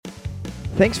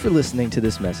Thanks for listening to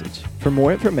this message. For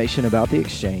more information about The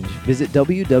Exchange, visit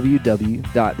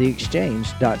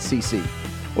www.theexchange.cc.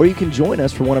 Or you can join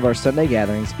us for one of our Sunday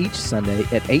gatherings each Sunday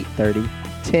at 8:30,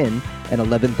 10, and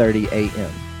 11:30 a.m.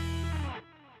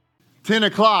 10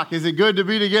 o'clock. Is it good to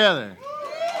be together?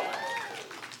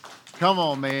 Come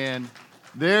on, man.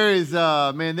 There is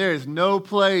no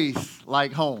place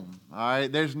like home. All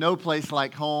right, there's no place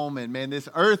like home, and man, this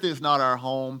earth is not our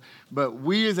home, but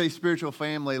we as a spiritual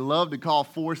family love to call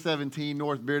 417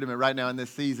 North Bearderman right now in this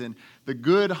season the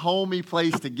good homey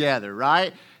place to gather,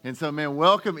 right? And so, man,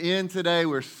 welcome in today.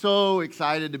 We're so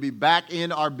excited to be back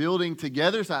in our building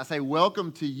together. So I say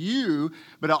welcome to you,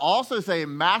 but I also say a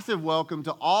massive welcome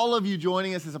to all of you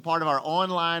joining us as a part of our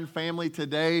online family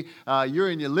today. You're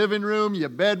in your living room, your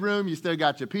bedroom, you still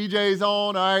got your PJs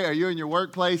on, all right? Or you're in your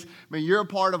workplace. Man, you're a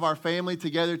part of our family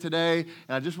together today.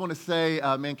 And I just want to say,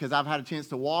 man, because I've had a chance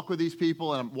to walk with these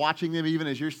people and I'm watching them even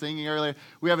as you're singing earlier,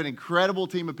 we have an incredible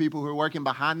team of people who are working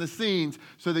behind the scenes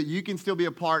so that you can still be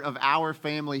a part of our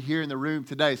family here in the room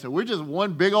today. So we're just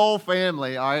one big old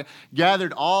family, all right,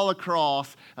 gathered all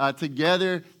across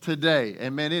together today.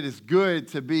 And man, it is good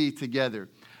to be together.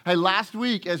 Hey, last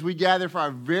week as we gathered for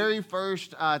our very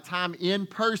first time in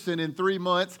person in 3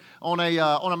 months on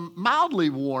a mildly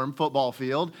warm football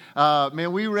field,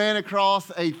 man, we ran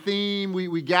across a theme.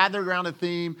 We gathered around a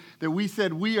theme that we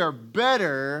said we are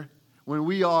better when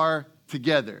we are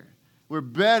together. We're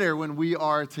better when we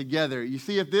are together. You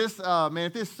see, if this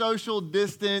social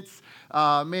distance,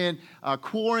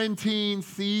 quarantine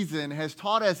season has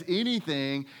taught us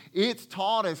anything, it's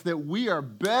taught us that we are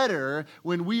better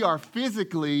when we are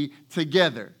physically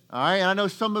together. All right, and I know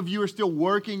some of you are still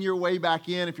working your way back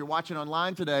in if you're watching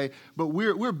online today, but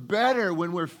we're better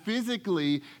when we're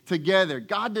physically together.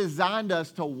 God designed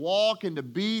us to walk and to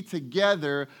be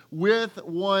together with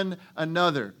one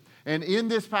another. And in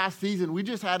this past season, we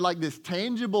just had like this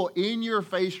tangible,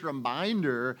 in-your-face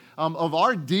reminder of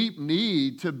our deep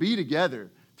need to be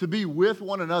together, to be with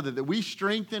one another, that we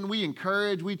strengthen, we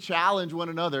encourage, we challenge one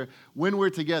another when we're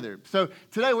together. So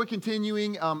today we're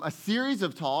continuing a series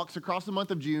of talks across the month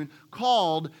of June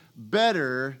called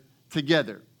Better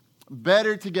Together.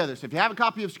 Better Together. So if you have a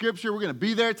copy of Scripture, we're going to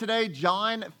be there today.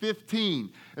 John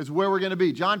 15 is where we're going to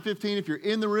be. John 15, if you're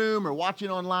in the room or watching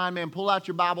online, man, pull out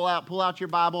your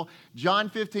Bible. John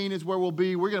 15 is where we'll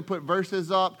be. We're going to put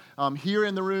verses up here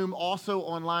in the room, also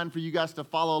online for you guys to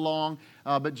follow along.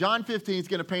 But John 15 is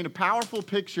going to paint a powerful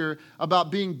picture about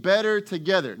being better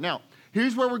together. Now,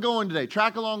 here's where we're going today.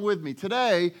 Track along with me.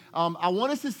 Today, I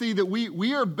want us to see that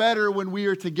we are better when we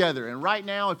are together. And right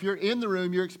now, if you're in the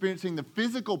room, you're experiencing the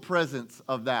physical presence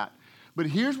of that. But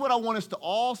here's what I want us to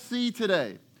all see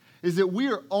today, is that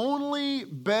we are only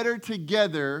better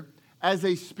together as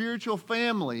a spiritual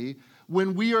family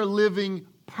when we are living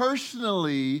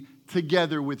personally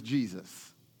together with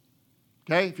Jesus.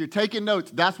 Okay? If you're taking notes,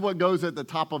 that's what goes at the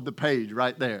top of the page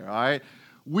right there, all right?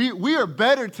 We are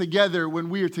better together when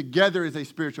we are together as a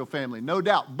spiritual family, no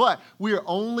doubt. But we are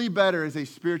only better as a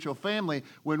spiritual family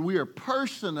when we are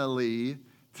personally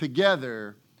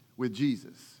together with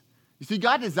Jesus. You see,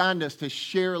 God designed us to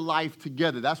share life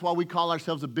together. That's why we call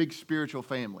ourselves a big spiritual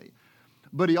family.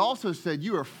 But He also said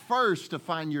you are first to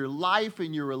find your life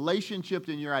and your relationship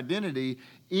and your identity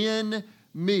in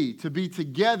me, to be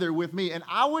together with me. And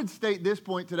I would state this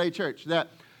point today, church, that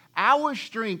our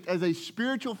strength as a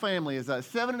spiritual family, as a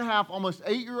 7.5, almost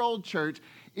 8-year-old church,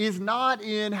 is not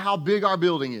in how big our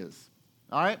building is.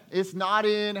 All right? It's not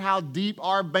in how deep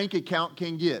our bank account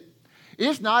can get.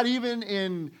 It's not even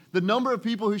in the number of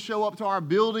people who show up to our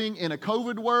building in a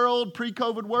COVID world,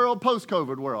 pre-COVID world,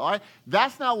 post-COVID world. All right?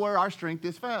 That's not where our strength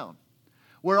is found.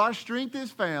 Where our strength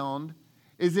is found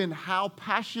is in how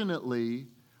passionately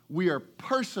we are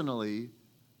personally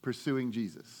pursuing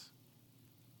Jesus.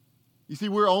 You see,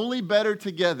 we're only better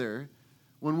together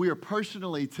when we are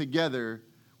personally together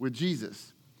with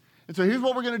Jesus. And so here's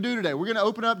what we're going to do today. We're going to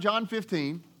open up John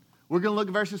 15. We're going to look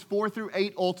at verses 4 through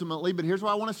 8 ultimately, but here's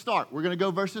where I want to start. We're going to go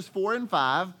verses 4 and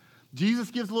 5.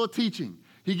 Jesus gives a little teaching.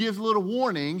 He gives a little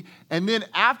warning, and then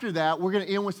after that, we're going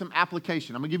to end with some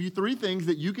application. I'm going to give you 3 things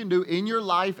that you can do in your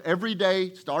life every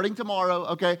day, starting tomorrow,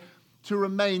 okay, to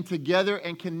remain together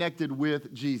and connected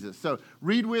with Jesus. So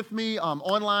read with me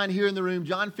online here in the room,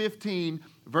 John 15,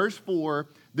 verse 4.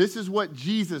 This is what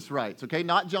Jesus writes, okay?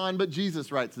 Not John, but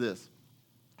Jesus writes this.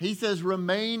 He says,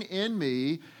 "Remain in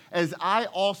me as I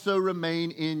also remain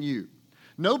in you.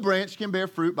 No branch can bear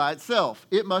fruit by itself.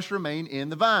 It must remain in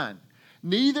the vine.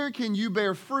 Neither can you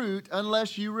bear fruit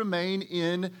unless you remain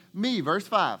in me." Verse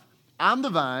 5, "I'm the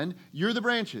vine, you're the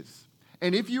branches.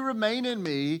 And if you remain in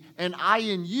me and I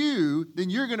in you,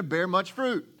 then you're going to bear much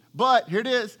fruit. But here it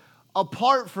is,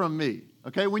 apart from me,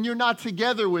 okay? When you're not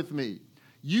together with me,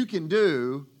 you can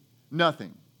do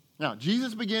nothing. Now,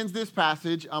 Jesus begins this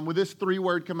passage with this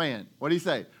 3-word command. What did he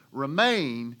say?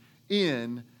 Remain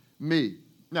in me.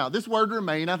 Now, this word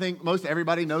remain, I think most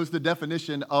everybody knows the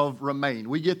definition of remain.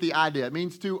 We get the idea. It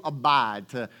means to abide,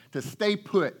 to stay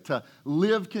put, to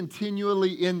live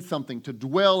continually in something, to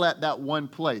dwell at that one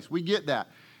place. We get that.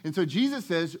 And so Jesus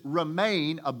says,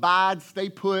 remain, abide, stay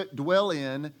put, dwell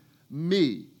in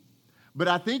me. But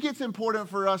I think it's important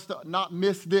for us to not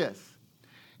miss this.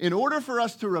 In order for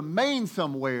us to remain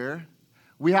somewhere,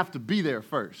 we have to be there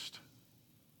first.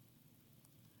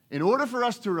 In order for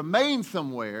us to remain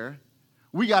somewhere,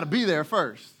 we got to be there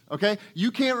first, okay?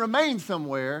 You can't remain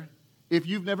somewhere if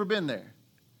you've never been there.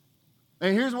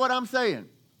 And here's what I'm saying.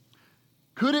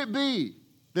 Could it be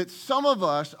that some of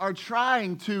us are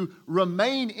trying to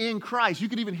remain in Christ? You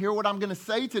could even hear what I'm going to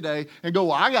say today and go,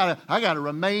 well, I gotta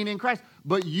remain in Christ.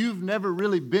 But you've never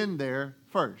really been there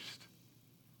first.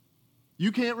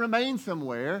 You can't remain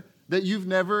somewhere that you've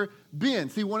never been.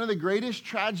 See, one of the greatest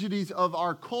tragedies of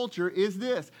our culture is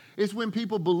this. It's when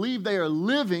people believe they are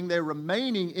living, they're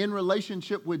remaining in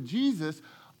relationship with Jesus,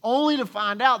 only to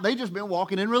find out they just been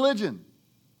walking in religion.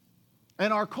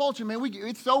 And our culture, man,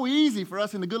 it's so easy for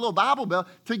us in the good little Bible Belt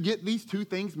to get these two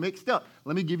things mixed up.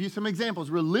 Let me give you some examples.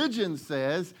 Religion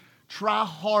says, try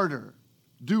harder,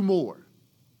 do more.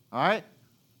 All right?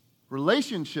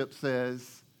 Relationship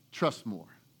says, trust more.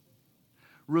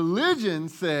 Religion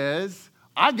says,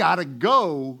 I got to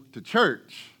go to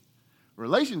church.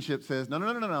 Relationship says,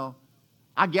 no.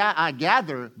 I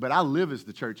gather, but I live as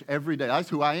the church every day. That's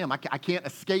who I am. I can't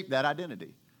escape that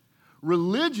identity.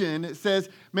 Religion says,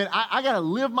 man, I got to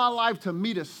live my life to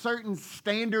meet a certain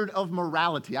standard of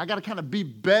morality. I got to kind of be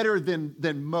better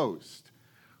than most.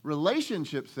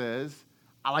 Relationship says,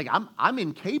 I'm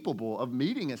incapable of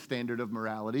meeting a standard of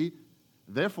morality.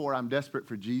 Therefore, I'm desperate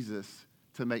for Jesus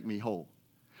to make me whole.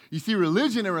 You see,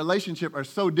 religion and relationship are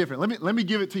so different. Let me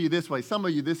give it to you this way. Some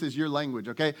of you, this is your language,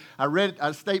 okay? I read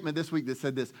a statement this week that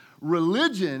said this.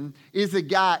 Religion is a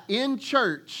guy in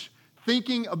church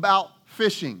thinking about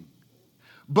fishing.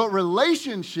 But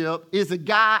relationship is a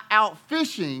guy out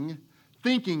fishing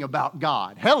thinking about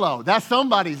God. Hello, that's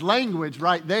somebody's language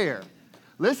right there.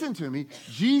 Listen to me.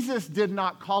 Jesus did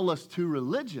not call us to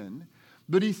religion,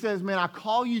 but he says, man, I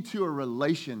call you to a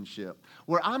relationship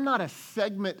where I'm not a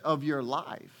segment of your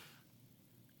life,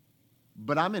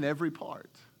 but I'm in every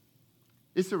part.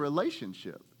 It's a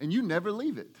relationship, and you never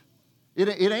leave it. It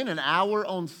ain't an hour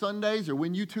on Sundays or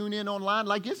when you tune in online.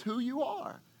 Like, it's who you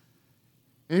are.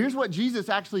 And here's what Jesus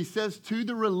actually says to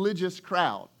the religious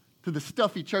crowd, to the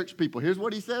stuffy church people. Here's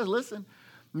what he says. Listen,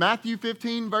 Matthew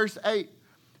 15, verse 8.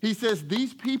 He says,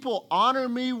 these people honor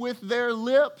me with their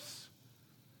lips,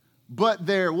 but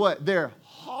their what? Their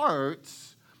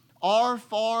hearts are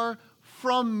far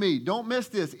from me. Don't miss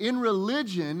this. In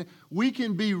religion, we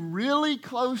can be really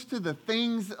close to the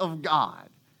things of God,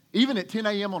 even at 10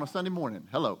 a.m. on a Sunday morning.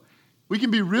 Hello. We can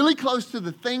be really close to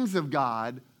the things of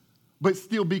God, but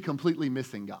still be completely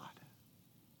missing God.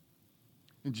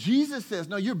 And Jesus says,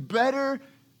 no, you're better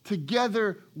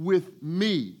together with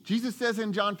me. Jesus says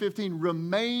in John 15,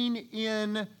 remain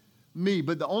in me.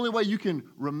 But the only way you can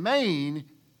remain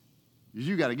is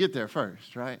you got to get there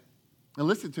first, right? And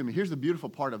listen to me. Here's the beautiful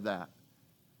part of that.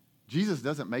 Jesus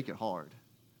doesn't make it hard.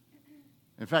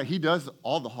 In fact, he does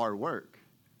all the hard work.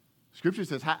 Scripture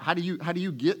says, how do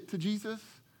you get to Jesus?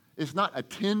 It's not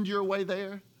attend your way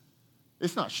there.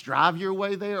 It's not strive your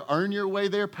way there, earn your way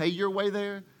there, pay your way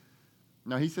there.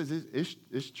 No, he says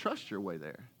it's trust your way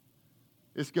there.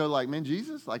 It's go like, man,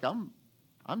 Jesus, like I'm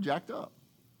jacked up.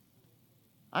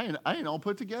 I ain't all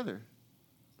put together.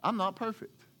 I'm not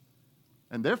perfect.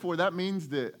 And therefore, that means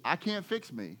that I can't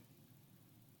fix me,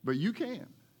 but you can.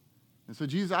 And so,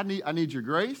 Jesus, I need your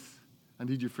grace. I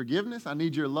need your forgiveness. I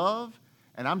need your love.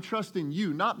 And I'm trusting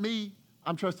you, not me.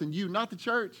 I'm trusting you, not the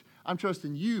church. I'm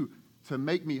trusting you to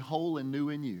make me whole and new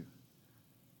in you.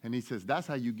 And he says, that's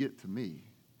how you get to me.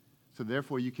 So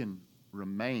therefore, you can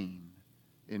remain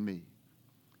in me.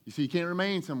 You see, you can't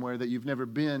remain somewhere that you've never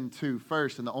been to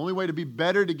first. And the only way to be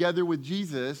better together with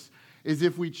Jesus is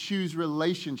if we choose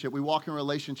relationship. We walk in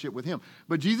relationship with him.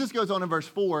 But Jesus goes on in verse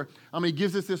 4. He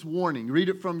gives us this warning. Read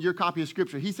it from your copy of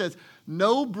Scripture. He says,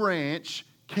 no branch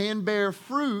can bear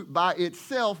fruit by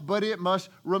itself, but it must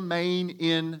remain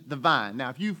in the vine. Now,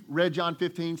 if you've read John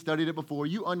 15, studied it before,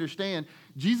 you understand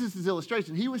Jesus'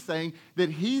 illustration. He was saying that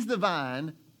he's the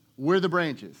vine, we're the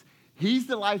branches. He's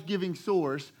the life-giving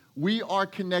source. We are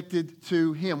connected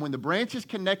to him. When the branch is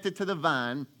connected to the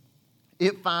vine,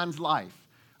 it finds life.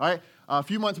 All right, a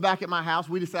few months back at my house,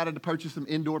 we decided to purchase some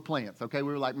indoor plants, okay?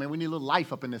 We were like, man, we need a little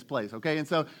life up in this place, okay? And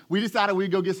so we decided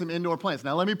we'd go get some indoor plants.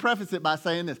 Now, let me preface it by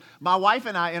saying this. My wife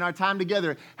and I, in our time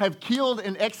together, have killed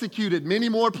and executed many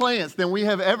more plants than we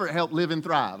have ever helped live and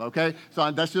thrive, okay? So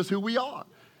that's just who we are.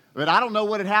 But I don't know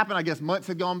what had happened. I guess months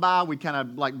had gone by. We kind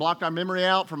of like blocked our memory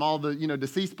out from all the,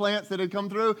 deceased plants that had come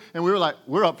through. And we were like,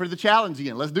 we're up for the challenge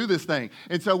again. Let's do this thing.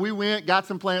 And so we went, got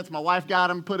some plants. My wife got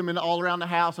them, put them in all around the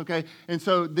house, okay? And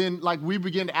so then like we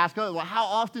began to ask, well, how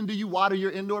often do you water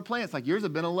your indoor plants? Like yours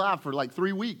have been alive for like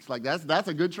 3 weeks. Like that's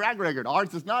a good track record.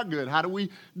 Ours is not good. How do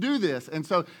we do this? And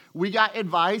so we got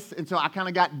advice. And so I kind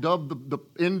of got dubbed the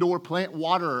indoor plant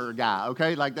waterer guy,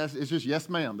 okay? Like it's just yes,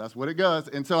 ma'am. That's what it does.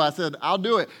 And so I said, I'll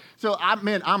do it. So I'm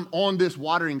on this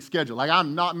watering schedule. Like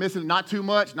I'm not missing, not too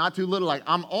much, not too little. Like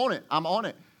I'm on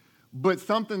it. But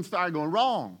something started going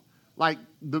wrong. Like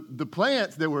the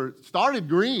plants that were started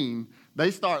green, they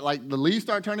start like the leaves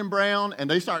start turning brown and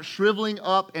they start shriveling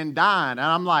up and dying. And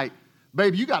I'm like,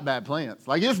 babe, you got bad plants.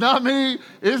 Like it's not me.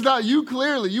 It's not you.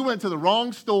 Clearly, you went to the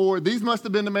wrong store. These must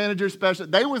have been the manager's special.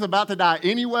 They was about to die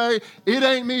anyway. It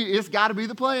ain't me. It's got to be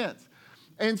the plants.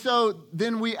 And so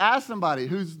then we asked somebody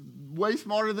who's way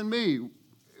smarter than me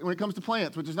when it comes to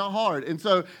plants, which is not hard. And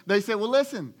so they said, well,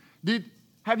 listen,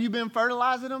 have you been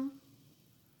fertilizing them?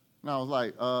 And I was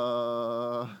like,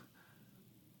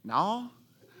 no.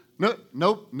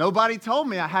 Nope, nobody told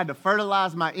me I had to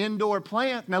fertilize my indoor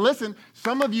plants. Now listen,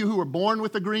 some of you who were born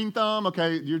with a green thumb,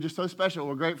 okay, you're just so special.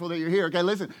 We're grateful that you're here. Okay,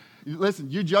 listen,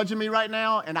 you're judging me right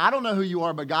now, and I don't know who you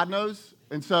are, but God knows.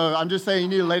 And so I'm just saying you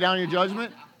need to lay down your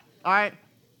judgment. All right?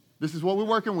 This is what we're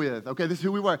working with, okay? This is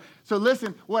who we were. So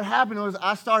listen, what happened was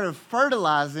I started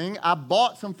fertilizing. I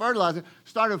bought some fertilizer,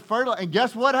 started fertilizing, and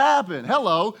guess what happened?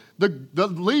 Hello, the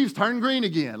leaves turned green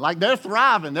again. Like they're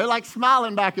thriving. They're like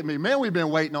smiling back at me. Man, we've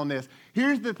been waiting on this.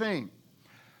 Here's the thing.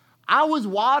 I was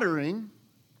watering.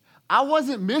 I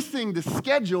wasn't missing the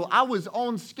schedule. I was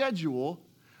on schedule,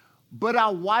 but I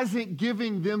wasn't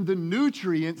giving them the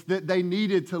nutrients that they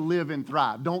needed to live and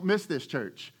thrive. Don't miss this,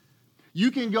 church. You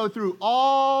can go through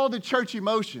all the church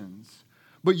emotions,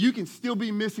 but you can still be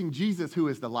missing Jesus, who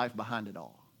is the life behind it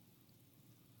all.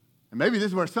 And maybe this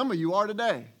is where some of you are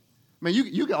today. Man,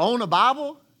 you can own a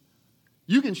Bible.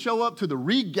 You can show up to the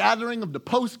regathering of the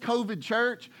post-COVID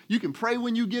church. You can pray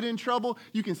when you get in trouble.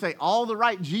 You can say all the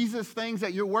right Jesus things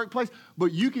at your workplace,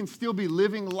 but you can still be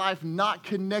living life not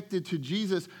connected to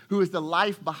Jesus, who is the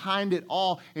life behind it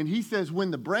all. And he says,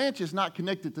 when the branch is not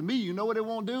connected to me, you know what it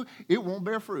won't do? It won't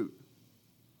bear fruit.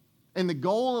 And the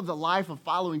goal of the life of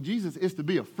following Jesus is to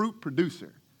be a fruit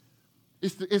producer.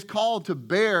 It's called to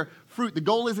bear fruit. The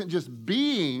goal isn't just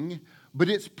being, but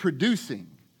it's producing.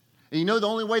 And you know the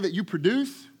only way that you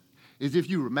produce is if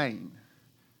you remain.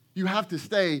 You have to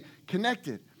stay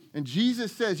connected. And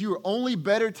Jesus says you are only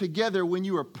better together when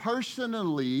you are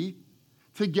personally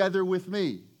together with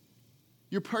me.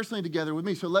 You're personally together with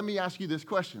me. So let me ask you this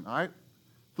question, all right?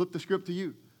 Flip the script to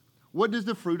you. What does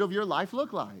the fruit of your life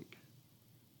look like?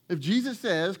 If Jesus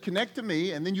says, connect to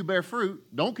me, and then you bear fruit,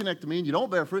 don't connect to me and you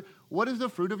don't bear fruit, what does the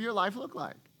fruit of your life look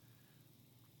like?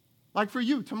 Like for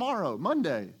you, tomorrow,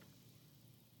 Monday,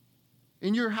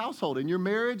 in your household, in your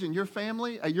marriage, in your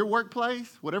family, at your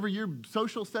workplace, whatever your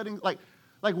social setting, like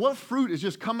what fruit is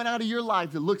just coming out of your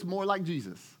life that looks more like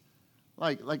Jesus?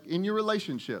 Like in your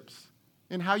relationships,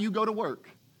 in how you go to work,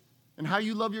 and how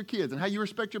you love your kids, and how you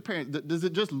respect your parents. Does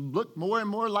it just look more and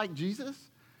more like Jesus?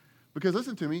 Because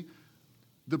listen to me,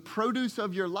 the produce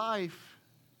of your life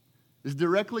is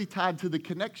directly tied to the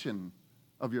connection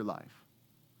of your life.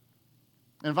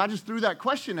 And if I just threw that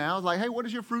question out, I was like, hey, what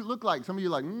does your fruit look like? Some of you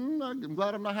are like, I'm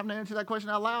glad I'm not having to answer that question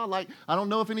out loud. Like, I don't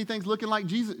know if anything's looking like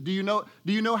Jesus. Do you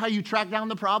know how you track down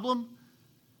the problem?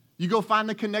 You go find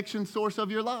the connection source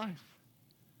of your life.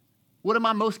 What am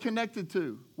I most connected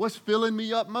to? What's filling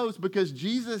me up most? Because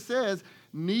Jesus says,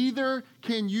 neither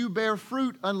can you bear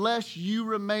fruit unless you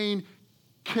remain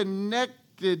connected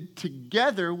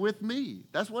together with me.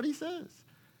 That's what he says.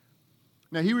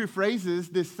 Now, he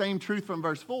rephrases this same truth from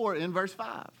verse 4 in verse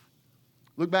 5.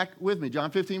 Look back with me, John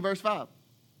 15, verse 5.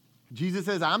 Jesus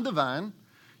says, I'm the vine,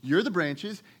 you're the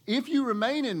branches. If you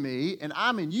remain in me and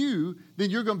I'm in you,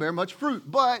 then you're going to bear much fruit.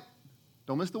 But,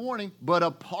 don't miss the warning, but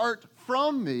apart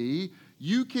from me,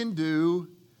 you can do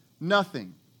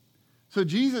nothing. So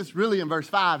Jesus really in verse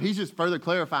 5, he's just further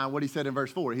clarifying what he said in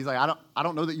verse 4. He's like, I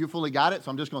don't know that you fully got it,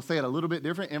 so I'm just going to say it a little bit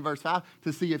different in verse 5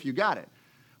 to see if you got it.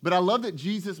 But I love that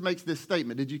Jesus makes this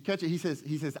statement. Did you catch it? He says,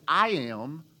 I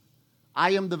am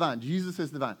the vine. Jesus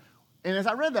is the vine. And as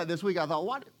I read that this week, I thought,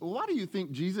 why do you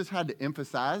think Jesus had to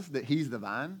emphasize that he's the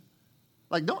vine?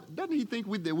 Like, doesn't he think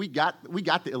that we got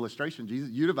the illustration, Jesus?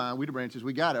 You the vine, we the branches,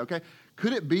 we got it, okay?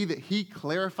 Could it be that he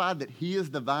clarified that he is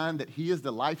the vine, that he is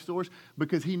the life source,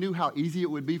 because he knew how easy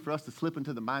it would be for us to slip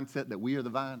into the mindset that we are the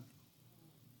vine?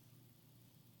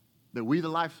 That we the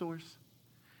life source?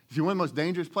 See, one of the most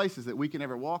dangerous places that we can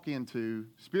ever walk into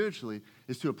spiritually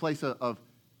is to a place of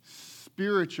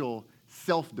spiritual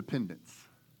self-dependence,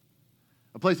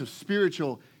 a place of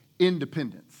spiritual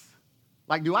independence.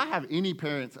 Like, do I have any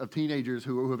parents of teenagers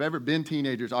who have ever been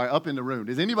teenagers are up in the room?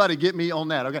 Does anybody get me on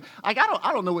that? Okay, like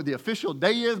I don't know what the official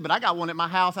day is, but I got one at my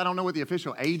house. I don't know what the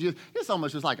official age is. It's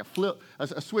almost just like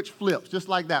a switch flips, just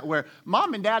like that, where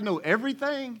mom and dad know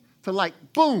everything. To like,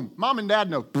 boom, mom and dad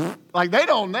know. Like they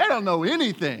don't know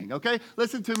anything. Okay,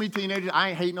 listen to me, teenagers. I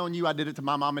ain't hating on you. I did it to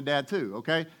my mom and dad too.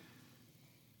 Okay.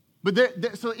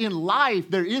 But so in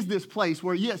life, there is this place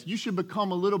where, yes, you should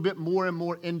become a little bit more and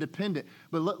more independent.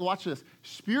 But watch this.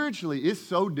 Spiritually, it's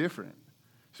so different.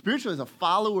 Spiritually, as a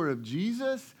follower of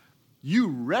Jesus, you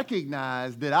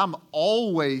recognize that I'm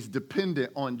always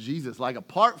dependent on Jesus. Like,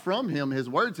 apart from him, his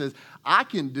word says, I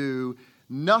can do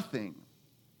nothing.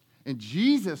 And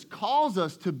Jesus calls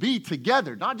us to be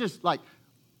together, not just like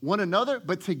one another,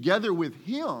 but together with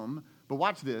him. But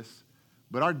watch this.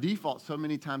 But our default so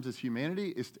many times as humanity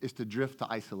is to drift to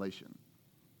isolation.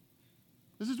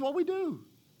 This is what we do.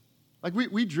 Like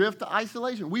we drift to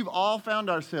isolation. We've all found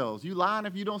ourselves. You lying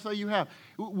if you don't say you have.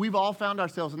 We've all found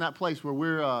ourselves in that place where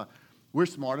we're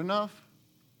smart enough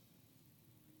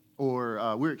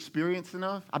or we're experienced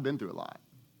enough. I've been through a lot.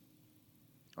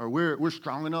 Or we're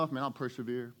strong enough, man, I'll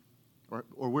persevere.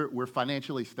 Or we're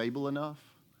financially stable enough.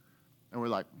 And we're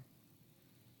like,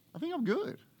 I think I'm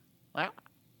good. I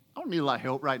don't need a lot of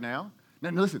help right now. Now,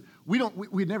 listen,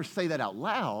 we'd never say that out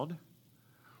loud.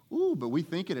 Ooh, but we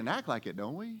think it and act like it,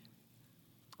 don't we?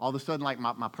 All of a sudden, like,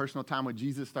 my personal time with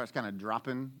Jesus starts kind of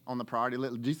dropping on the priority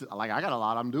list. Jesus, like, I got a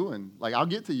lot I'm doing. Like, I'll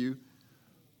get to you.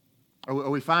 Or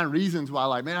we find reasons why,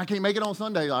 like, man, I can't make it on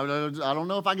Sunday. I don't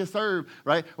know if I can serve,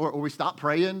 right? Or we stop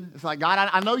praying. It's like, God,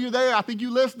 I know you're there. I think you're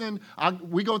listening.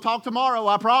 We're going to talk tomorrow,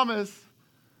 I promise.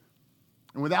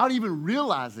 And without even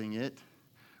realizing it,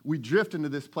 we drift into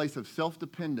this place of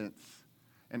self-dependence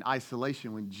and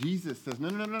isolation when Jesus says,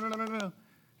 no.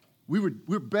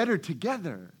 We're better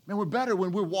together. Man, we're better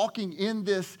when we're walking in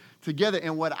this together.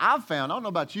 And what I've found, I don't know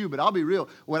about you, but I'll be real.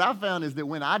 What I've found is that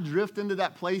when I drift into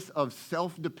that place of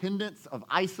self-dependence, of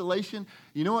isolation,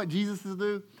 you know what Jesus will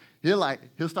do?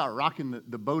 He'll start rocking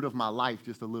the boat of my life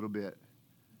just a little bit.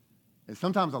 And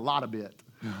sometimes a lot of bit.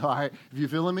 All right? If you're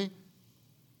feeling me?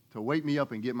 To wake me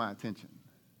up and get my attention.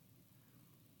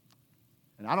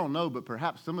 And I don't know, but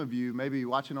perhaps some of you may be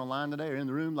watching online today or in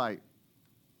the room, like,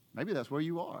 maybe that's where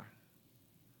you are.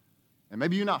 And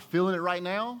maybe you're not feeling it right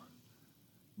now,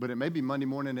 but it may be Monday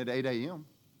morning at 8 a.m.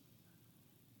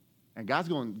 And God's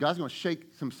going to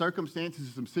shake some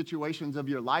circumstances, some situations of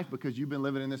your life because you've been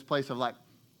living in this place of like,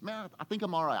 man, I think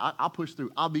I'm all right. I'll push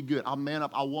through. I'll be good. I'll man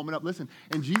up. I'll woman up. Listen.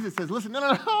 And Jesus says, listen,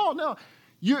 no.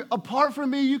 You're apart from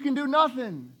me, you can do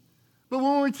nothing. But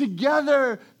when we're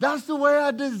together, that's the way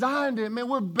I designed it. Man,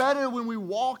 we're better when we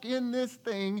walk in this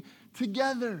thing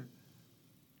together.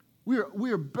 We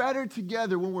are better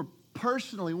together when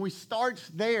we start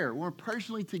there, when we're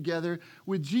personally together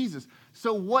with Jesus.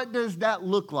 So what does that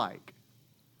look like?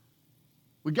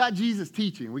 We got Jesus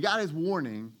teaching. We got his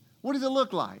warning. What does it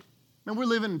look like? Man, we're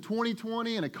living in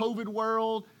 2020 in a COVID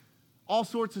world, all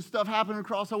sorts of stuff happening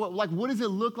across our world. Like, what does it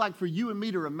look like for you and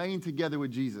me to remain together with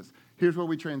Jesus? Here's where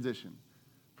we transition.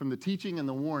 From the teaching and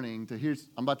the warning to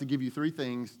I'm about to give you 3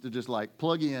 things to just like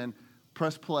plug in,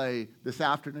 press play this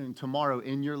afternoon, tomorrow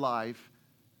in your life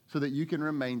so that you can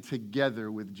remain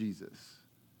together with Jesus.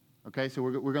 Okay, so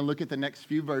we're going to look at the next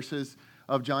few verses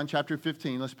of John chapter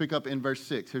 15. Let's pick up in verse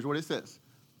 6. Here's what it says.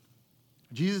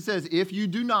 Jesus says, if you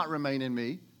do not remain in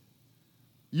me,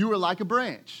 you are like a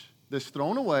branch that's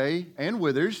thrown away and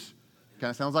withers.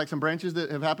 Kind of sounds like some branches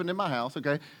that have happened in my house,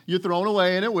 okay? You're thrown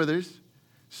away and it withers.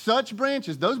 Such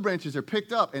branches, those branches are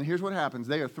picked up, and here's what happens.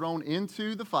 They are thrown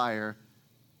into the fire,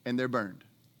 and they're burned.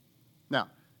 Now,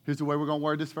 here's the way we're going to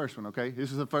word this first one, okay?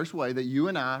 This is the first way that you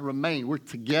and I remain. We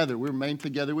remain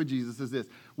together with Jesus is this.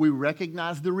 We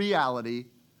recognize the reality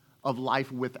of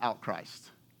life without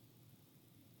Christ.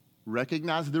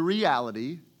 Recognize the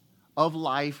reality of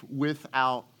life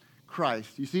without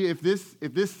Christ. You see, if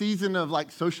this season of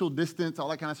like social distance, all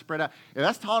that kind of spread out, if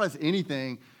that's taught us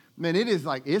anything, man,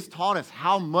 it's taught us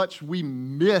how much we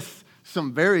miss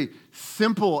some very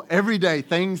simple, everyday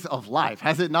things of life,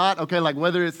 has it not? Okay, like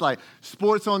whether it's like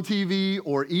sports on TV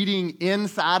or eating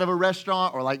inside of a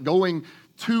restaurant or like going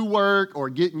to work or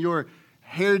getting your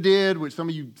hair did, which some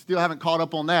of you still haven't caught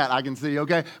up on that, I can see,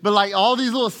 okay? But like all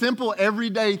these little simple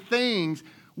everyday things,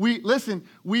 we've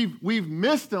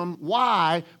missed them.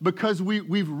 Why? Because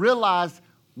we've realized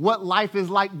what life is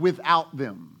like without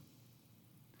them.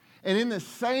 And in the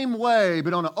same way,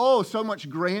 but on a so much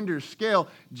grander scale,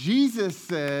 Jesus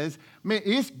says, man,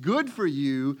 it's good for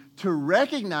you to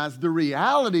recognize the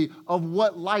reality of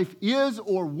what life is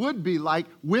or would be like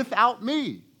without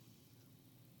me.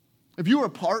 If you were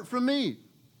apart from me,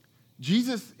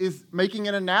 Jesus is making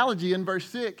an analogy in verse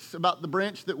 6 about the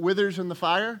branch that withers in the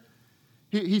fire.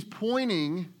 He's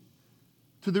pointing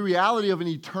to the reality of an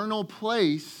eternal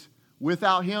place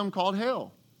without him called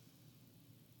hell.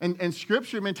 And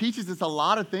Scripture, man, teaches us a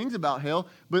lot of things about hell,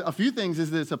 but a few things is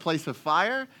that it's a place of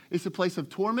fire, it's a place of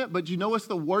torment, but you know what's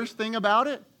the worst thing about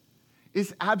it?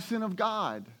 It's absent of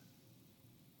God.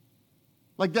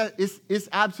 Like that, it's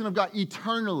absent of God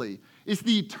eternally. It's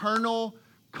the eternal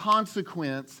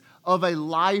consequence of a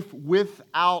life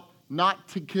without, not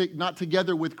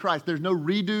together with Christ. There's no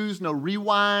redos, no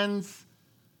rewinds,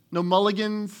 no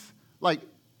mulligans. Like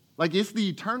it's the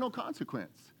eternal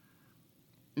consequence.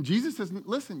 And Jesus says,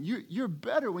 listen, you're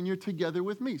better when you're together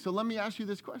with me. So let me ask you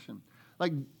this question.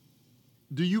 Like,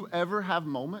 do you ever have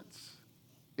moments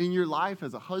in your life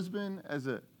as a husband, as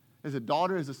a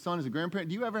daughter, as a son, as a grandparent?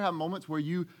 Do you ever have moments where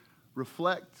you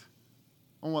reflect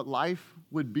on what life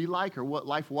would be like or what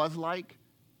life was like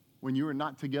when you were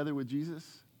not together with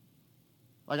Jesus?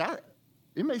 Like,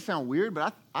 it may sound weird,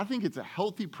 but I think it's a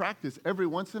healthy practice every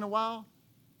once in a while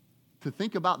to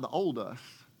think about the old us.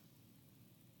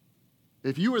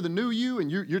 If you were the new you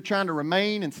and you're trying to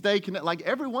remain and stay connected, like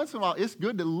every once in a while, it's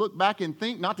good to look back and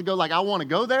think, not to go like, I want to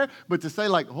go there, but to say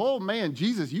like, oh man,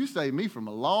 Jesus, you saved me from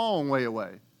a long way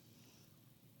away.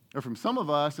 Or from some of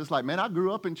us, it's like, man, I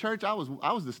grew up in church. I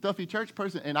was the stuffy church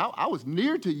person, and I was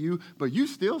near to you, but you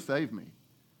still saved me.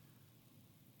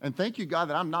 And thank you, God,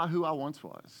 that I'm not who I once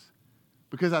was.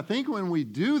 Because I think when we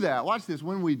do that, watch this,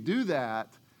 when we do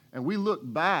that and we look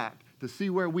back to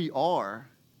see where we are,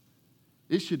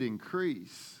 it should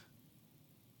increase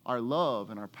our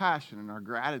love and our passion and our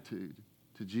gratitude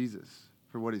to Jesus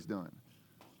for what he's done.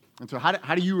 And so how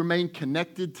do you remain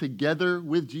connected together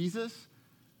with Jesus?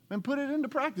 And put it into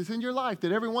practice in your life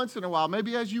that every once in a while,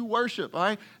 maybe as you worship, all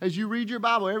right, as you read your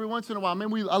Bible, every once in a while,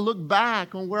 I look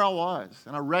back on where I was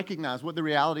and I recognize what the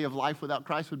reality of life without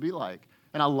Christ would be like.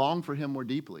 And I long for him more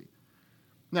deeply.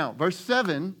 Now, verse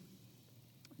 7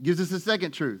 gives us a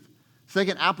second truth.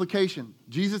 Second application.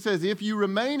 Jesus says, if you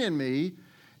remain in me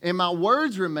and my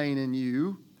words remain in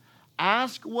you,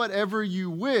 ask whatever you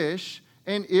wish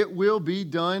and it will be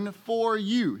done for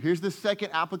you. Here's the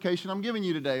second application I'm giving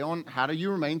you today on how do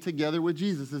you remain together with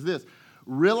Jesus is this.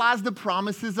 Realize the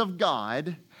promises of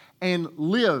God and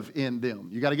live in them.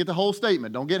 You got to get the whole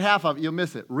statement. Don't get half of it. You'll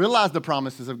miss it. Realize the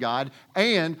promises of God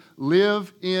and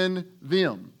live in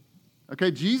them.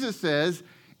 Okay, Jesus says,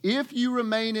 if you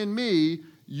remain in me,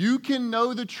 you can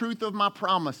know the truth of my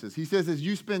promises. He says, as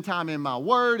you spend time in my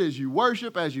word, as you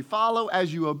worship, as you follow,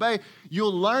 as you obey,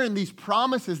 you'll learn these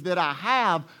promises that I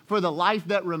have for the life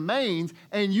that remains,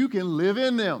 and you can live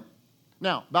in them.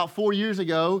 Now, about 4 years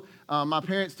ago, my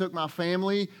parents took my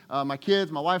family, my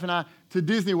kids, my wife and I, to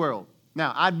Disney World.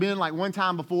 Now, I'd been like one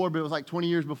time before, but it was like 20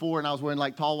 years before, and I was wearing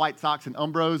like tall white socks and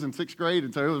Umbros in 6th grade,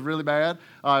 and so it was really bad.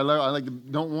 I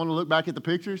don't want to look back at the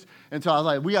pictures. And so I was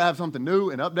like, we got to have something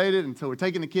new and updated, and so we're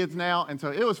taking the kids now. And so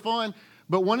it was fun.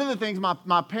 But one of the things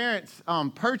my parents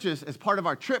purchased as part of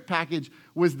our trip package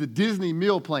was the Disney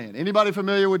meal plan. Anybody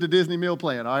familiar with the Disney meal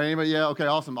plan? All right, anybody? Yeah, okay,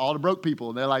 awesome. All the broke people.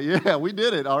 And they're like, yeah, we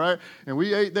did it, all right? And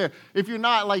we ate there. If you're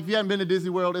not, like, if you haven't been to Disney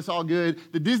World, it's all good.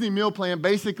 The Disney meal plan,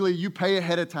 basically, you pay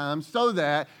ahead of time so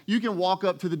that you can walk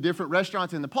up to the different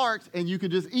restaurants in the parks and you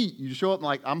can just eat. You show up and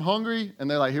like, I'm hungry,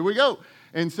 and they're like, here we go.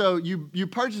 And so you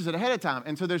purchase it ahead of time.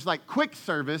 And so there's like quick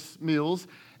service meals,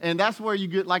 and that's where you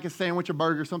get like a sandwich, a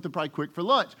burger, something probably quick for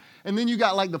lunch. And then you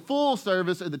got like the full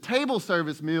service or the table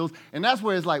service meals, and that's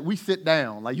where it's like we sit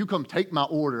down. Like you come take my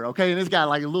order, okay? And it's got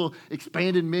like a little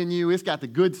expanded menu. It's got the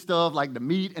good stuff like the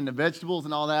meat and the vegetables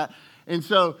and all that. And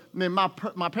so then my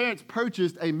parents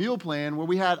purchased a meal plan where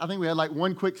I think we had like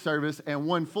one quick service and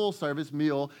one full service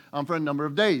meal for a number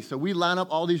of days. So we line up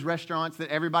all these restaurants that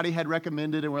everybody had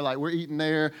recommended, and we're like, we're eating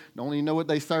there. Don't even know what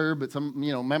they serve, but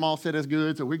Mama said it's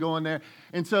good, so we're going there.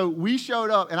 And so we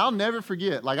showed up, and I'll never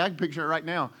forget, like I can picture it right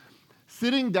now,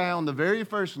 sitting down the very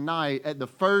first night at the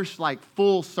first like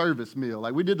full service meal.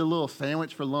 Like we did the little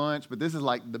sandwich for lunch, but this is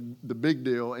like the big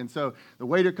deal. And so the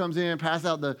waiter comes in, pass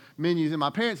out the menus, and my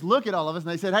parents look at all of us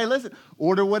and they said, hey, listen,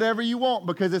 order whatever you want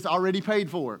because it's already paid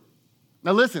for.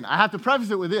 Now listen, I have to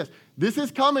preface it with this. This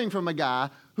is coming from a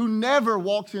guy who never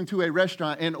walks into a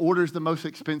restaurant and orders the most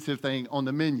expensive thing on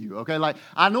the menu, okay? Like,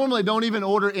 I normally don't even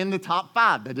order in the top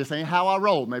 5. That just ain't how I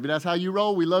roll. Maybe that's how you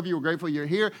roll. We love you. We're grateful you're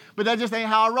here. But that just ain't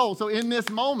how I roll. So in this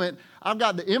moment, I've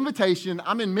got the invitation.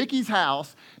 I'm in Mickey's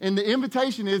house, and the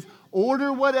invitation is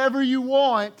order whatever you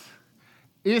want.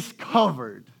 It's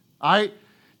covered, all right?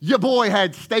 Your boy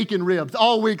had steak and ribs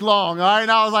all week long, all right?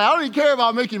 And I was like, I don't even care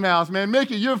about Mickey Mouse, man.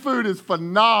 Mickey, your food is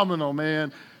phenomenal,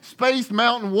 man. Space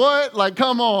Mountain, what? Like,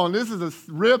 come on. This is a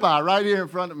ribeye right here in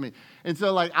front of me. And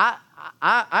so, like,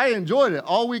 I enjoyed it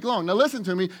all week long. Now, listen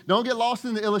to me. Don't get lost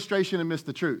in the illustration and miss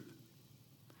the truth.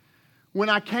 When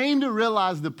I came to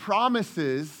realize the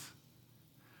promises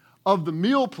of the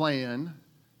meal plan,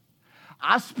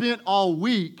 I spent all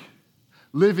week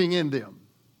living in them.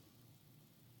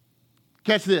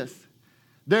 Catch this.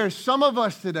 There's some of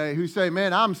us today who say,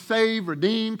 man, I'm saved,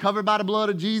 redeemed, covered by the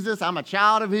blood of Jesus. I'm a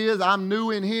child of His. I'm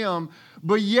new in Him.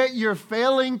 But yet you're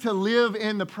failing to live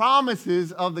in the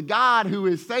promises of the God who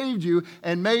has saved you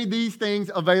and made these things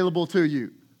available to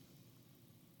you.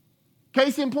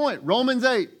 Case in point, Romans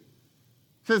 8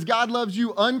 says God loves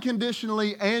you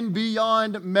unconditionally and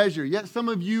beyond measure. Yet some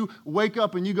of you wake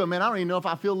up and you go, man, I don't even know if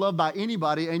I feel loved by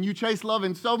anybody. And you chase love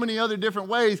in so many other different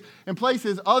ways and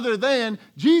places other than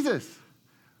Jesus,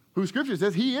 who Scripture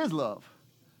says He is love.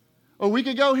 Or we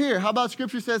could go here. How about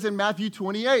Scripture says in Matthew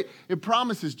 28, it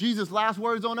promises Jesus' last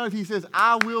words on earth. He says,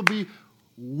 I will be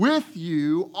with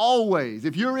you always.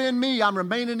 If you're in me, I'm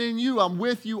remaining in you. I'm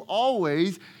with you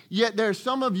always. Yet there's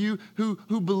some of you who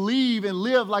believe and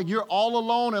live like you're all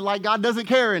alone and like God doesn't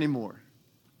care anymore.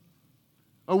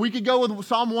 Or we could go with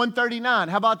Psalm 139.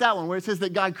 How about that one where it says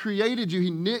that God created you.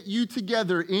 He knit you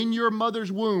together in your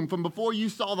mother's womb. From before you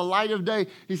saw the light of day,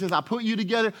 He says, I put you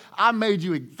together. I made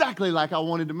you exactly like I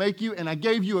wanted to make you, and I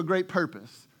gave you a great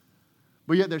purpose.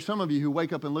 But yet there's some of you who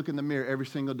wake up and look in the mirror every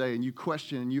single day and you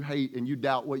question and you hate and you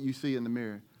doubt what you see in the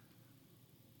mirror.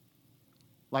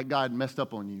 Like God messed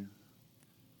up on you.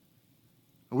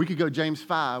 Or we could go James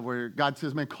 5 where God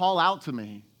says, man, call out to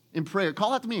me in prayer.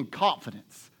 Call out to me in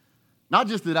confidence. Not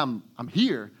just that I'm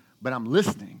here, but I'm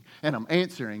listening and I'm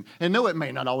answering. And no, it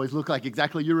may not always look like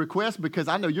exactly your request because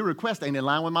I know your request ain't in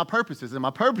line with my purposes. And my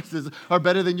purposes are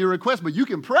better than your request. But you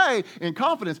can pray in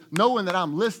confidence knowing that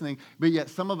I'm listening. But yet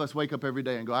some of us wake up every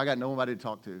day and go, I got nobody to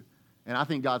talk to. And I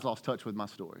think God's lost touch with my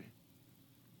story.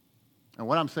 And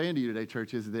what I'm saying to you today,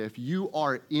 church, is that if you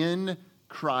are in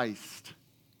Christ,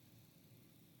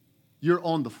 you're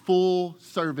on the full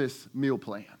service meal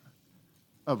plan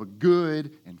of a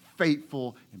good and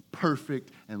faithful and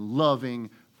perfect and loving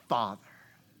Father.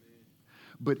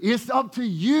 But it's up to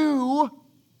you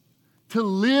to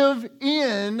live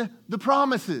in the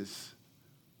promises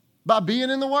by being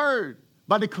in the Word,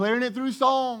 by declaring it through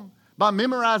song, by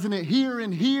memorizing it here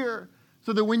and here,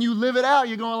 so that when you live it out,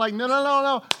 you're going like,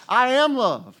 no, I am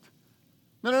loved.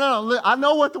 No, I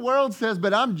know what the world says,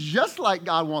 but I'm just like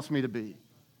God wants me to be.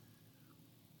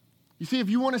 You see,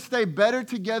 if you want to stay better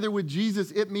together with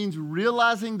Jesus, it means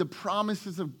realizing the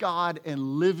promises of God and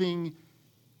living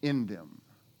in them.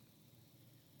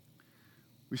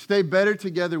 We stay better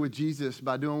together with Jesus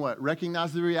by doing what?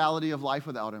 Recognize the reality of life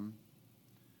without Him,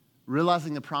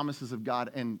 realizing the promises of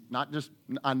God, and not just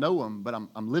I know them, but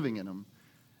I'm living in them.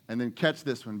 And then catch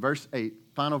this one, verse 8,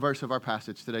 final verse of our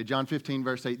passage today, John 15,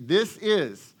 verse 8. This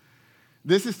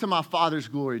is to my Father's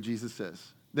glory, Jesus says,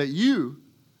 that you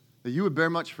would bear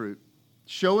much fruit,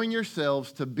 showing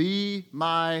yourselves to be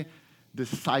my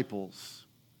disciples.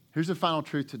 Here's the final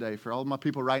truth today for all of my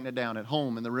people writing it down at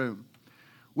home in the room.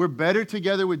 We're better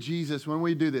together with Jesus when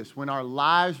we do this, when our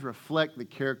lives reflect the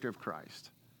character of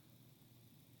Christ.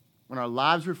 When our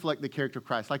lives reflect the character of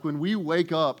Christ. Like when we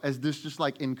wake up as this just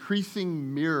like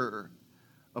increasing mirror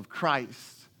of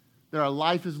Christ, that our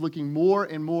life is looking more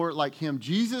and more like Him.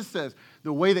 Jesus says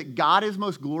the way that God is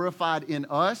most glorified in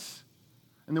us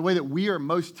and the way that we are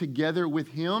most together with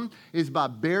Him is by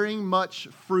bearing much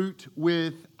fruit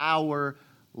with our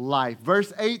life.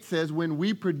 Verse 8 says, when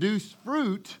we produce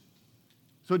fruit,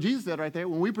 so Jesus said right there,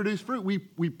 when we produce fruit,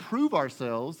 we prove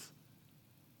ourselves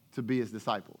to be His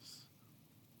disciples.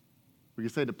 We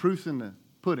can say the proof's in the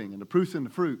pudding and the proof's in the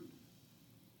fruit.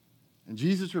 And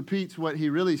Jesus repeats what He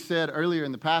really said earlier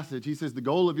in the passage. He says the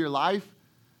goal of your life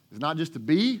is not just to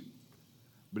be,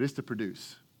 but it's to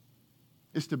produce.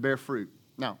 It's to bear fruit.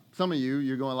 Now, some of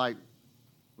you're going like,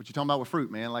 what you talking about with fruit,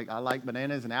 man? Like, I like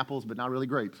bananas and apples, but not really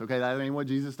grapes. Okay, that ain't what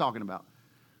Jesus is talking about.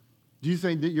 Jesus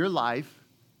saying that your life,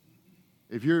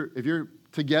 if you're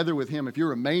together with Him, if you're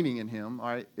remaining in Him, all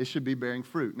right, it should be bearing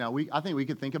fruit. Now, I think we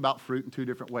could think about fruit in two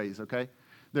different ways, okay?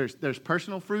 There's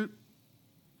personal fruit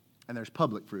and there's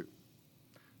public fruit.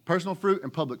 Personal fruit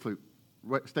and public fruit.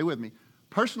 Stay with me.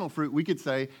 Personal fruit, we could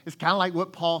say, is kind of like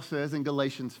what Paul says in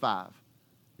Galatians 5.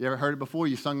 You ever heard it before?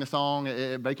 You sung the song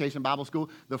at Vacation Bible School,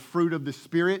 the fruit of the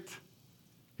Spirit.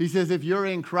 He says if you're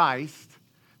in Christ,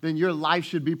 then your life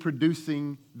should be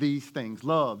producing these things: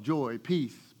 love, joy,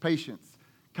 peace, patience,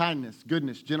 kindness,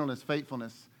 goodness, gentleness,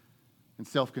 faithfulness, and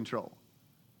self-control.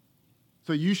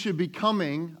 So you should be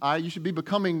becoming,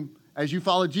 as you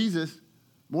follow Jesus,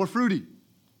 more fruity.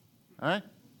 All right?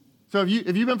 So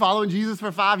if you've been following Jesus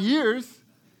for 5 years,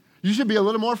 you should be a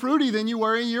little more fruity than you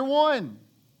were in year 1.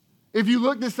 If you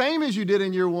look the same as you did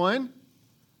in year 1,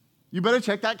 you better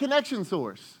check that connection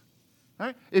source. All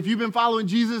right? If you've been following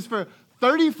Jesus for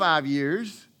 35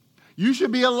 years, you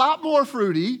should be a lot more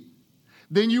fruity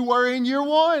than you were in year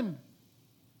 1.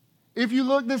 If you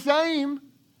look the same,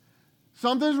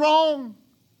 something's wrong.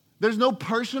 There's no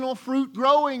personal fruit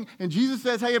growing. And Jesus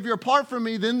says, hey, if you're apart from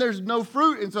me, then there's no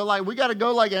fruit. And so we got to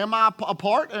go am I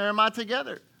apart or am I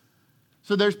together?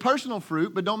 So there's personal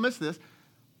fruit, but don't miss this.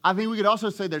 I think we could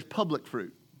also say there's public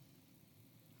fruit.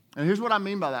 And here's what I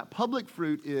mean by that. Public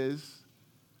fruit is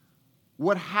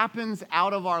what happens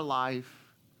out of our life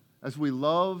as we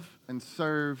love and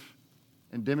serve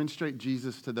and demonstrate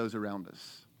Jesus to those around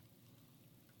us.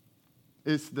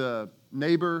 It's the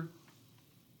neighbor.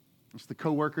 It's the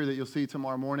coworker that you'll see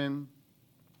tomorrow morning.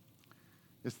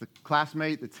 It's the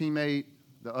classmate, the teammate,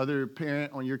 the other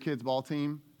parent on your kid's ball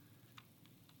team.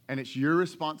 And it's your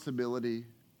responsibility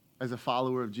as a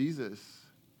follower of Jesus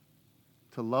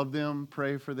to love them,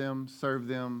 pray for them, serve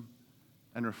them,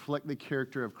 and reflect the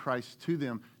character of Christ to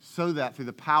them so that through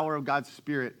the power of God's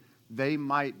Spirit, they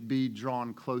might be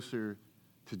drawn closer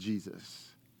to Jesus.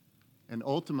 And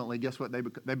ultimately, guess what?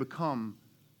 They become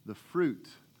the fruit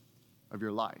of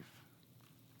your life.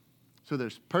 So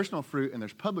there's personal fruit and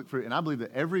there's public fruit. And I believe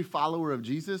that every follower of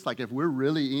Jesus, if we're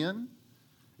really in,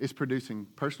 is producing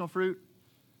personal fruit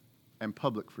and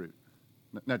public fruit.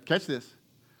 Now, catch this.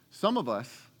 Some of us,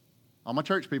 all my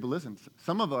church people, listen,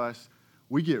 some of us,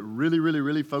 we get really, really,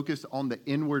 really focused on the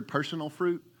inward personal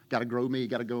fruit. Got to grow me,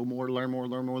 got to go more, learn more.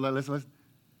 Listen.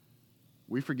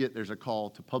 We forget there's a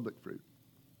call to public fruit.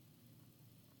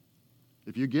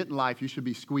 If you get in life, you should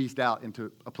be squeezed out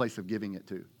into a place of giving it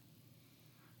to.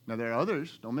 Now, there are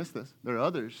others, don't miss this, there are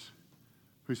others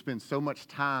who spend so much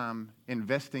time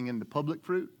investing in the public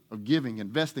fruit of giving,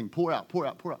 investing, pour out,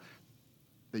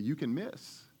 that you can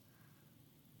miss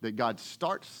that God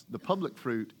starts the public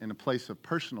fruit in a place of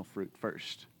personal fruit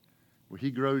first, where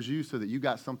he grows you so that you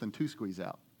got something to squeeze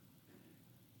out.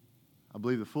 I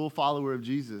believe the full follower of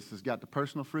Jesus has got the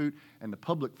personal fruit and the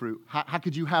public fruit. How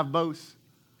could you have both?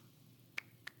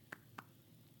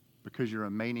 Because you're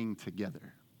remaining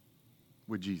together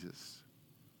with Jesus.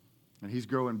 And he's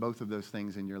growing both of those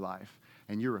things in your life.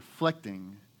 And you're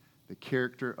reflecting the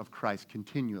character of Christ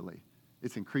continually.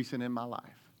 It's increasing in my life.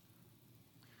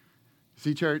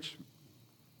 See, church,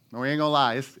 we ain't gonna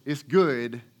lie, it's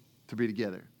good to be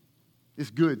together.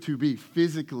 It's good to be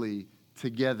physically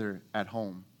together at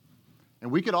home.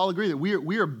 And we could all agree that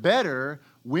we are better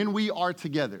when we are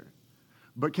together.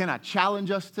 But can I challenge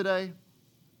us today?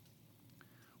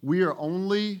 We are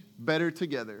only better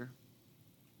together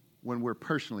when we're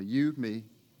personally, you, me,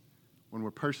 when we're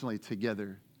personally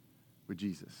together with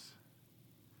Jesus.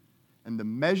 And the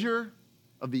measure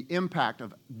of the impact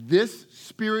of this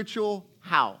spiritual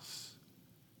house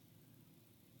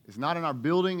is not in our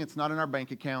building, it's not in our bank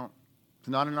account, it's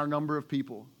not in our number of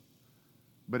people,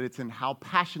 but it's in how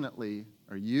passionately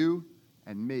are you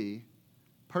and me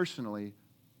personally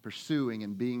pursuing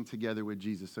and being together with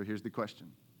Jesus. So here's the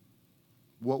question.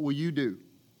 What will you do,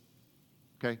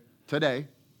 today,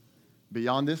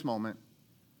 beyond this moment,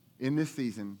 in this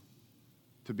season,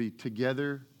 to be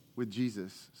together with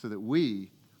Jesus so that we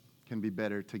can be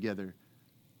better together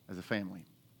as a family?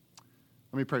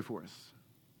 Let me pray for us.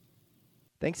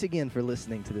 Thanks again for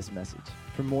listening to this message.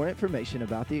 For more information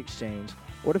about The Exchange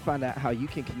or to find out how you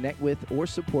can connect with or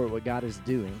support what God is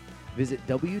doing, visit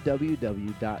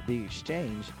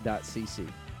www.theexchange.cc.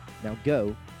 Now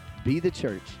go, be the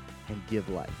church, and give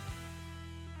life.